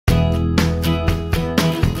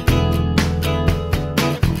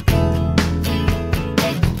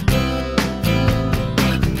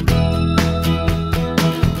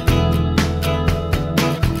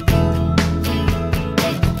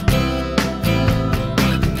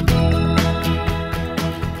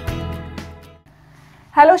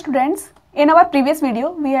Hello students, in our previous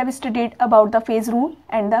video we have studied about the phase rule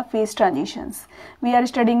and the phase transitions. We are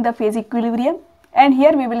studying the phase equilibrium and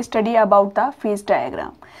here we will study about the phase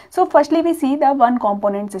diagram. So firstly we see the one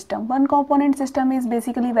component system. One component system is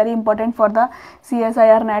basically very important for the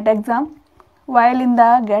csirnet exam. While in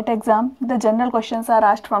the GATE exam the general questions are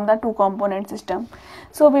asked from the two component system.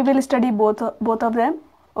 So we will study both of them.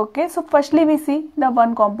 Okay, so firstly we see the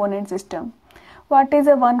one component system. What is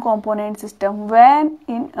a one component system? When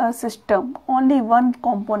in a system only one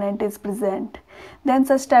component is present, then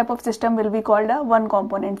such type of system will be called a one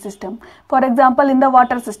component system. For example, in the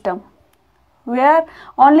water system, where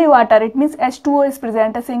only water, it means H2O is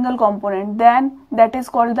present, a single component, then that is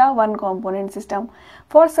called the one component system.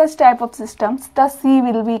 For such type of systems, the C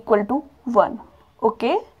will be equal to 1.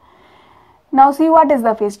 Okay. Now see what is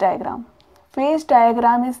the phase diagram. Phase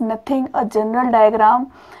diagram is nothing, a general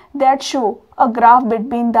diagram that show a graph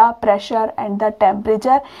between the pressure and the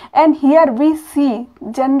temperature, and here we see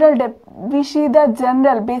the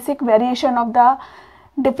general basic variation of the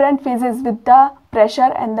different phases with the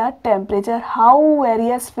pressure and the temperature, how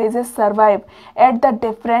various phases survive at the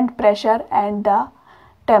different pressure and the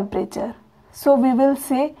temperature. So we will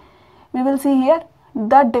see here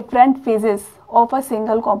the different phases of a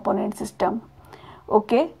single component system.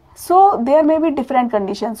 Okay. So there may be different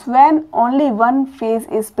conditions when only one phase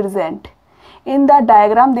is present. In the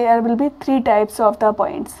diagram there will be three types of the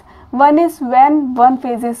points. One is when one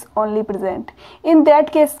phase is only present. In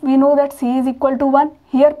that case we know that C is equal to 1.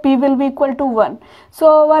 Here P will be equal to 1.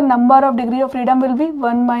 So our number of degree of freedom will be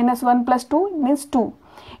 1 minus 1 plus 2 means 2.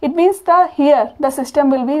 It means here the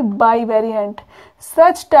system will be bivariant.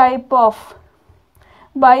 Such type of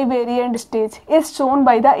bivariant stage is shown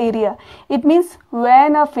by the area. It means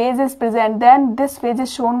when a phase is present, then this phase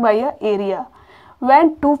is shown by a area.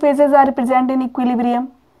 When two phases are present in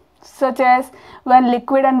equilibrium, such as when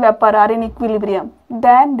liquid and vapor are in equilibrium,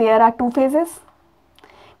 then there are two phases.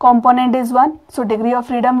 Component is 1, so degree of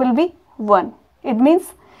freedom will be 1. It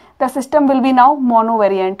means the system will be now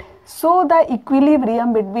monovariant. So the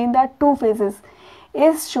equilibrium between the two phases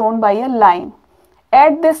is shown by a line.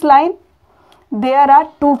 At this line there are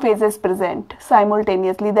two phases present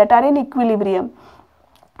simultaneously that are in equilibrium.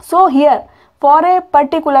 So here for a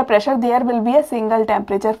particular pressure there will be a single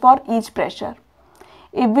temperature for each pressure.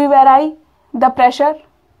 If we vary the pressure,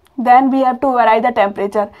 then we have to vary the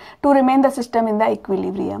temperature to remain the system in the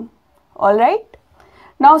equilibrium. Alright.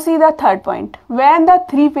 Now see the third point. When the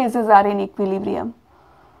three phases are in equilibrium,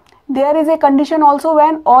 there is a condition also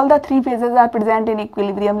when all the three phases are present in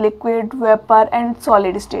equilibrium, liquid, vapor and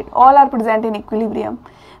solid state, all are present in equilibrium.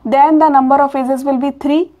 Then the number of phases will be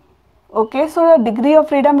 3. Okay, so the degree of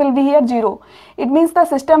freedom will be here 0. It means the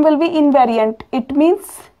system will be invariant. It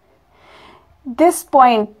means this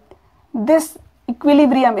point, this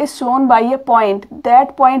equilibrium is shown by a point.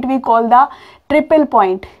 That point we call the triple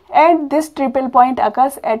point, and this triple point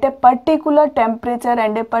occurs at a particular temperature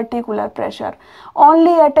and a particular pressure.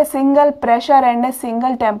 Only at a single pressure and a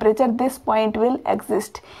single temperature this point will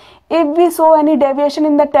exist. If we show any deviation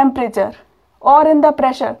in the temperature or in the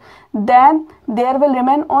pressure, then there will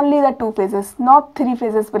remain only the two phases, not three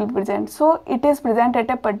phases will be present. So it is present at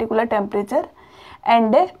a particular temperature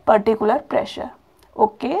and a particular pressure.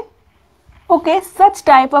 Okay, such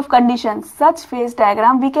type of conditions, such phase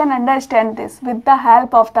diagram, we can understand this with the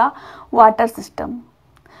help of the water system.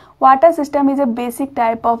 Water system is a basic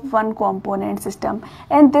type of one component system,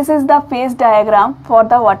 and this is the phase diagram for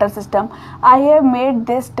the water system. I have made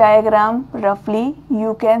this diagram roughly.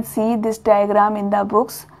 You can see this diagram in the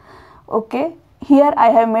books. Okay, here I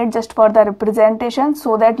have made just for the representation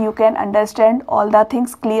so that you can understand all the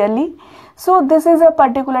things clearly. So this is a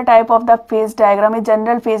particular type of the phase diagram, a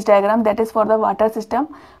general phase diagram that is for the water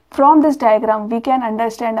system. From this diagram we can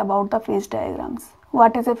understand about the phase diagrams.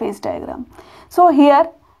 What is a phase diagram? So here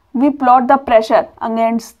we plot the pressure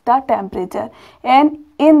against the temperature, and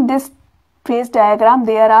in this phase diagram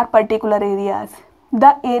there are particular areas.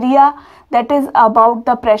 The area that is about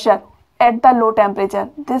the pressure at the low temperature,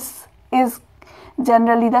 this is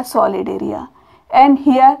generally the solid area, and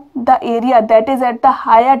here the area that is at the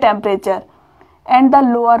higher temperature and the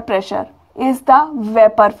lower pressure is the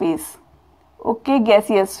vapor phase. Okay,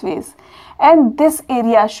 gaseous phase, and this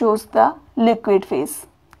area shows the liquid phase.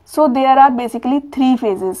 So there are basically three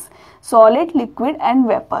phases: solid, liquid and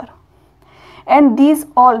vapor. And these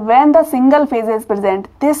all, when the single phase is present,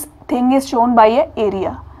 this thing is shown by a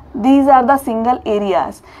area. These are the single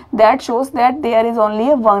areas that shows that there is only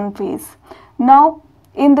a one phase. Now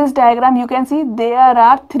in this diagram you can see there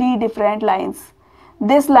are three different lines.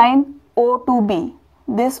 This line O to B,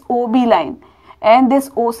 this OB line, and this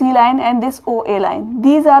OC line and this OA line.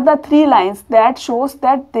 These are the three lines that shows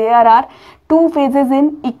that there are two phases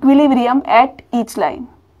in equilibrium at each line.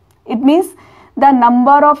 It means the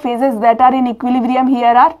number of phases that are in equilibrium here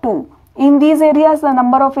are 2. In these areas the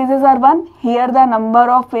number of phases are 1. Here the number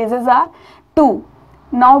of phases are 2.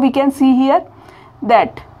 Now we can see here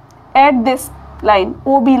that at this line,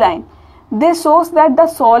 OB line, this shows that the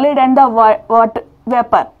solid and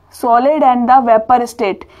the solid and the vapor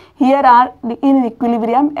state here are in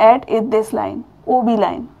equilibrium at this line, OB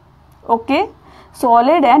line. Okay,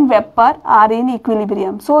 solid and vapor are in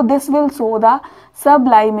equilibrium. So this will show the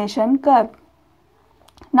sublimation curve.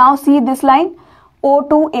 Now see this line, O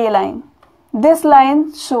to A line. This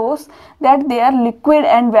line shows that their liquid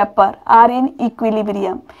and vapor are in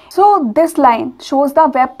equilibrium. So this line shows the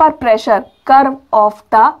vapor pressure curve of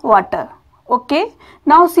the water. Okay,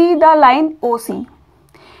 now see the line OC.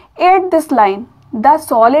 At this line, the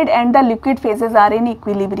solid and the liquid phases are in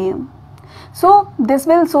equilibrium. So this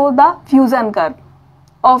will show the fusion curve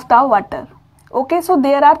of the water. Okay, so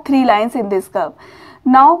there are three lines in this curve.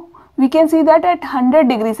 Now we can see that at 100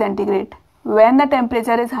 degrees centigrade, when the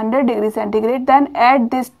temperature is 100 degrees centigrade, then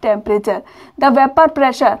at this temperature the vapor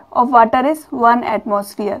pressure of water is 1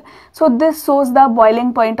 atmosphere. So this shows the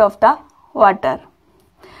boiling point of the water.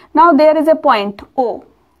 Now there is a point O.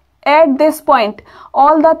 At this point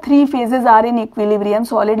all the three phases are in equilibrium,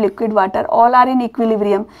 solid, liquid, water, all are in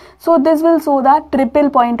equilibrium. So this will show the triple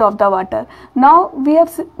point of the water. Now we have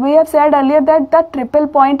said earlier that the triple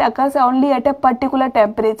point occurs only at a particular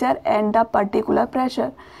temperature and the particular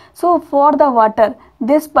pressure. So for the water,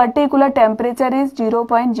 this particular temperature is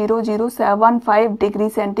 0.0075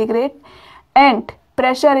 degrees centigrade and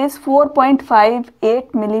pressure is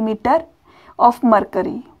 4.58 millimeter of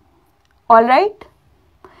mercury. Alright.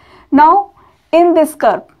 Now in this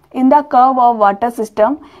curve, in the curve of water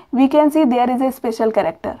system, we can see there is a special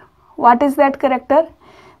character. What is that character?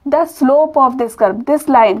 The slope of this curve, this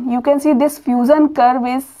line, you can see this fusion curve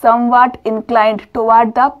is somewhat inclined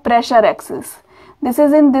toward the pressure axis. This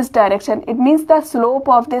is in this direction. It means the slope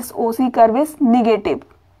of this OC curve is negative.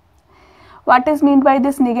 What is meant by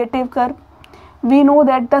this negative curve? We know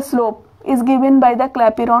that the slope is given by the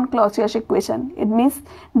Clapeyron-Clausius equation. It means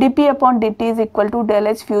dP upon dt is equal to del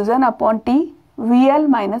H fusion upon T VL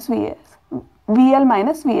minus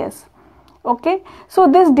Vs. Okay, so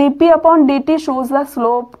this dP upon dt shows the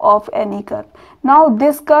slope of any curve. Now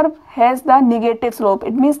this curve has the negative slope.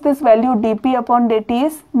 It means this value dP upon dt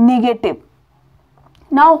is negative.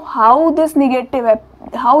 Now how this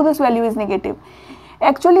value is negative?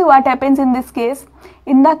 Actually what happens in this case,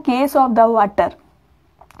 in the case of the water,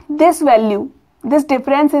 this value, this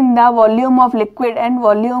difference in the volume of liquid and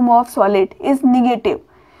volume of solid is negative.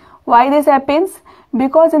 Why this happens?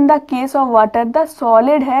 Because in the case of water, the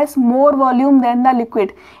solid has more volume than the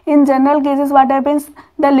liquid. In general cases what happens?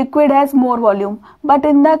 The liquid has more volume, but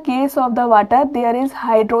in the case of the water there is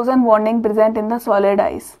hydrogen bonding present in the solid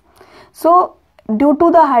ice. So due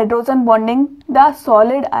to the hydrogen bonding, the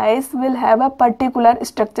solid ice will have a particular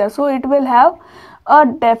structure, so it will have a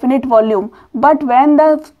definite volume. But when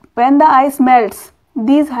the ice melts,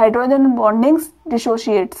 these hydrogen bondings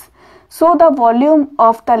dissociates, so the volume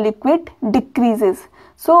of the liquid decreases.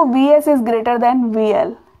 So Vs is greater than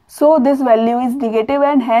Vl. So this value is negative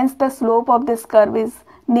and hence the slope of this curve is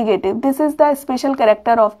negative. This is the special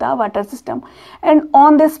character of the water system. And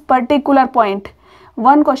on this particular point,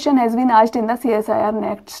 one question has been asked in the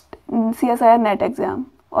csirnet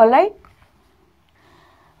exam. Alright.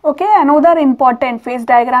 Okay, another important phase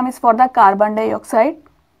diagram is for the carbon dioxide.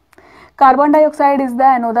 Carbon dioxide is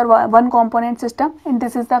the another one component system, and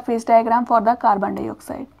this is the phase diagram for the carbon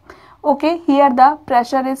dioxide. Okay, here the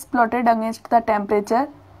pressure is plotted against the temperature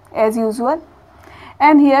as usual,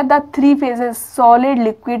 and here the three phases, solid,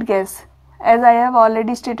 liquid, gas. As I have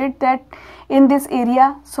already stated that in this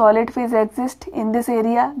area solid phase exists, in this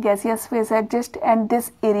area gaseous phase exists, and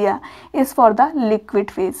this area is for the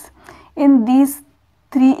liquid phase. In these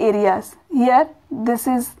three areas, here this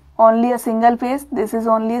is only a single phase, this is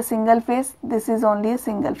only a single phase, this is only a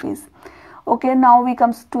single phase. Okay, now we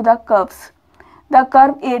comes to the curves. The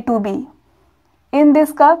curve A to B. In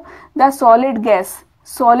this curve, the solid gas,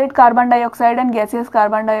 solid carbon dioxide and gaseous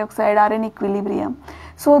carbon dioxide are in equilibrium.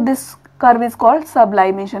 So this curve is called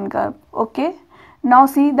sublimation curve. Okay, now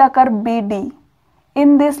see the curve BD.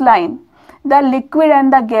 In this line, the liquid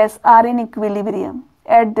and the gas are in equilibrium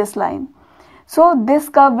at this line. So this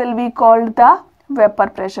curve will be called the vapor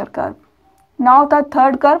pressure curve. Now the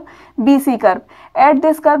third curve, BC curve. At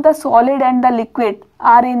this curve, the solid and the liquid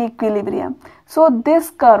are in equilibrium. So this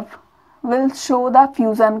curve will show the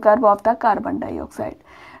fusion curve of the carbon dioxide.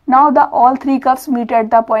 Now the all three curves meet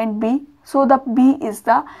at the point B. So the B is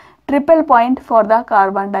the triple point for the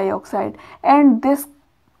carbon dioxide, and this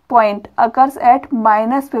point occurs at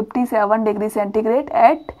minus 57 degrees centigrade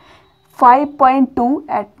at 5.2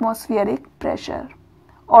 atmospheric pressure.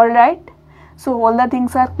 Alright, so all the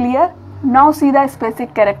things are clear. Now see the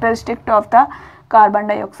specific characteristic of the carbon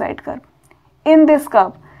dioxide curve. In this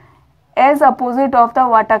curve, as opposite of the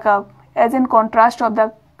water curve, as in contrast of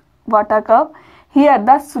the water curve, here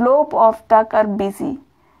the slope of the curve BC,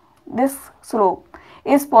 this slope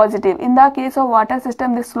is positive. In the case of water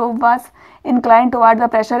system, this slope was inclined toward the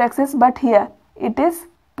pressure axis, but here it is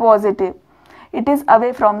positive. It is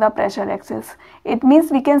away from the pressure axis. It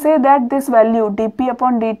means we can say that this value dP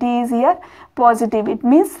upon dt is here positive. It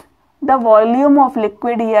means the volume of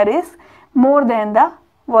liquid here is more than the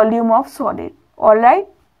volume of solid. Alright.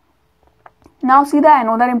 Now see the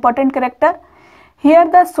another important character. Here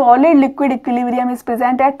the solid liquid equilibrium is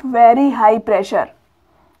present at very high pressure.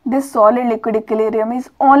 This solid liquid equilibrium is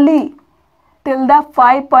only till the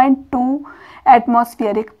 5.2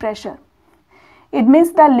 atmospheric pressure. It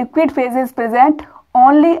means the liquid phase is present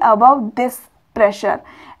only above this pressure,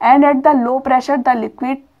 and at the low pressure the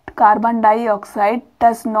liquid carbon dioxide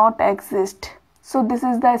does not exist. So this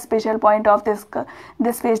is the special point of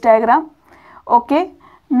this phase diagram. Okay.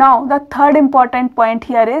 Now the third important point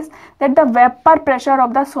here is that the vapor pressure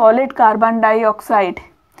of the solid carbon dioxide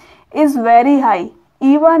is very high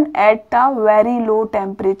even at a very low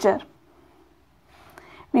temperature.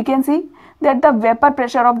 We can see that the vapor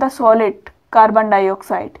pressure of the solid carbon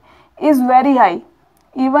dioxide is very high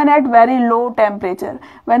even at very low temperature.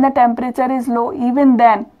 When the temperature is low, even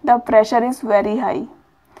then the pressure is very high.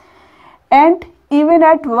 And even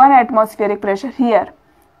at 1 atmospheric pressure, here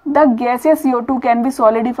the gaseous CO2 can be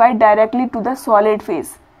solidified directly to the solid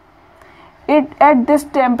phase. At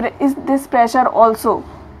this pressure also,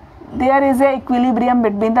 there is a equilibrium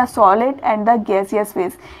between the solid and the gaseous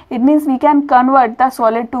phase. It means we can convert the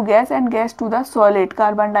solid to gas and gas to the solid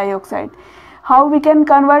carbon dioxide. How we can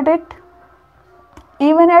convert it?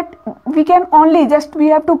 Even at, we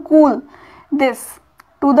have to cool this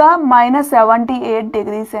to the minus 78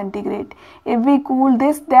 degrees centigrade. If we cool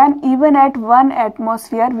this, then even at 1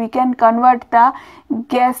 atmosphere we can convert the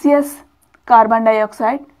gaseous carbon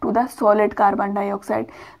dioxide to the solid carbon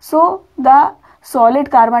dioxide. So the solid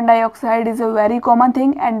carbon dioxide is a very common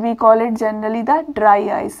thing, and we call it generally the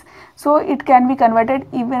dry ice. So it can be converted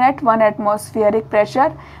even at 1 atmospheric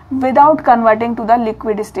pressure without converting to the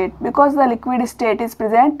liquid state, because the liquid state is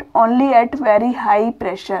present only at very high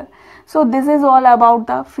pressure. So this is all about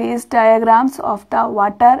the phase diagrams of the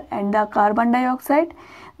water and the carbon dioxide.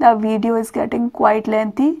 The video is getting quite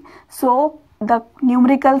lengthy, so the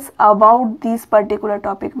numericals about this particular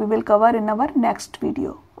topic we will cover in our next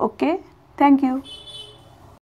video. Okay, thank you.